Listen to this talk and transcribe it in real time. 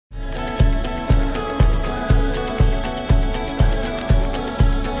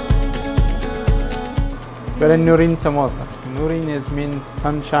We're in Nooren Samosa. Nooren means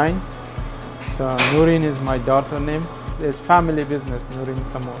sunshine. So Nooren is my daughter's name. It's family business, Nooren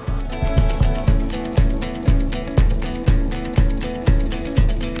Samosa.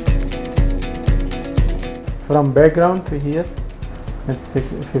 From background to here, it's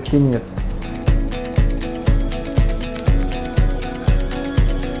 15 years.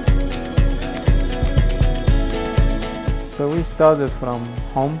 So we started from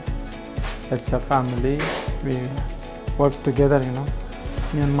home. It's a family. We work together,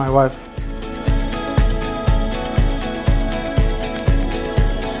 me and my wife.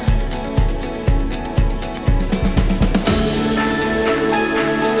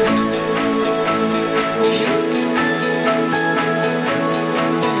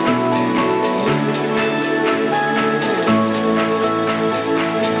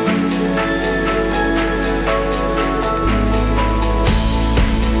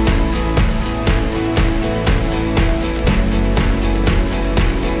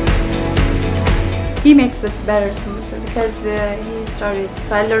 He makes the better samosa because he started,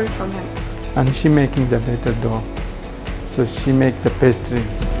 so I learned from him. And she making the better dough, so she make the pastry.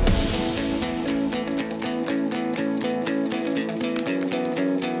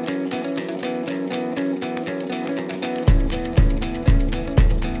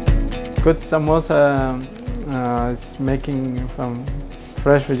 Good samosa is making from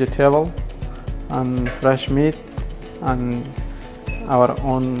fresh vegetable and fresh meat and our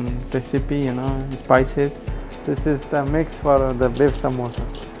own recipe, spices. This is the mix for the beef samosa.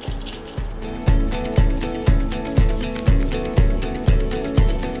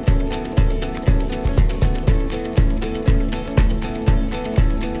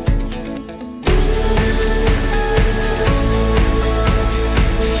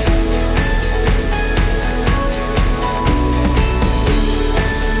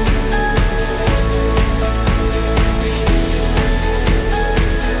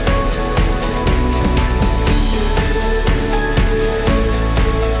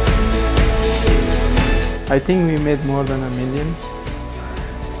 I think we made more than 1 million.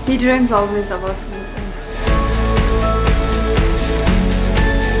 He dreams always about samosas.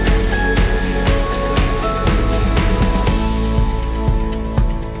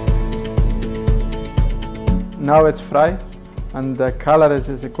 Now it's fried and the color is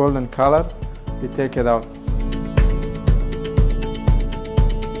a golden color. We take it out.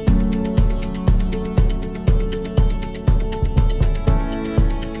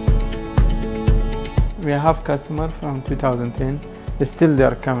 We have customers from 2010. Still they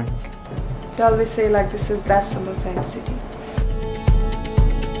are coming. They always say this is best samosa in the city.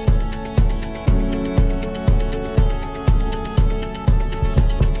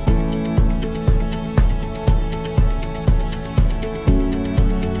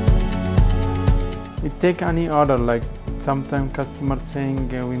 We take any order, sometimes customers saying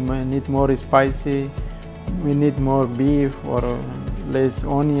we might need more spicy, we need more beef or less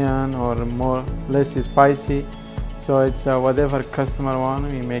onion or less spicy. So it's whatever customer want,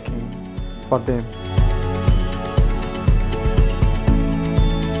 we making for them.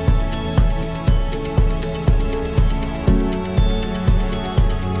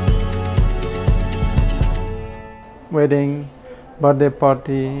 Wedding, birthday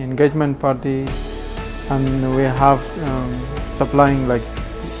party, engagement party, and we have supplying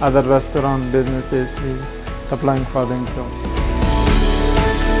other restaurant businesses, we supplying for them too.